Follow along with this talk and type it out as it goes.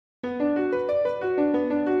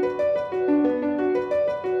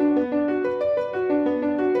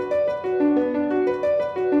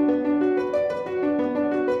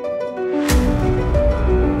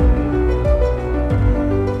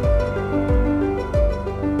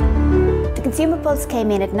Consumer Pulse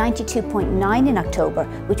came in at 92.9 in October,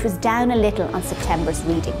 which was down a little on September's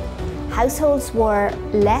reading. Households were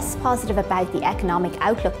less positive about the economic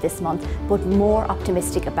outlook this month, but more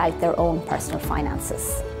optimistic about their own personal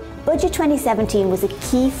finances. Budget 2017 was a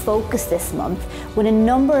key focus this month, with a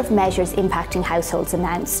number of measures impacting households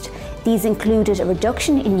announced. These included a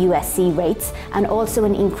reduction in USC rates and also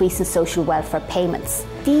an increase in social welfare payments.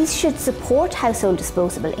 These should support household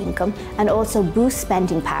disposable income and also boost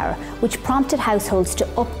spending power, which prompted households to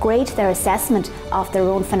upgrade their assessment of their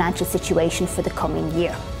own financial situation for the coming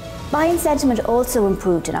year. Buying sentiment also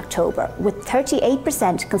improved in October, with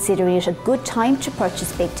 38% considering it a good time to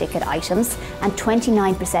purchase big-ticket items and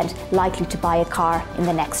 29% likely to buy a car in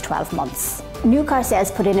the next 12 months. New car sales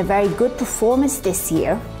put in a very good performance this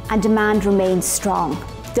year and demand remains strong,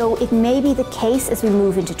 though it may be the case as we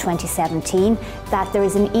move into 2017 that there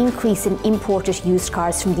is an increase in imported used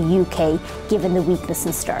cars from the UK given the weakness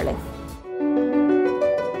in sterling.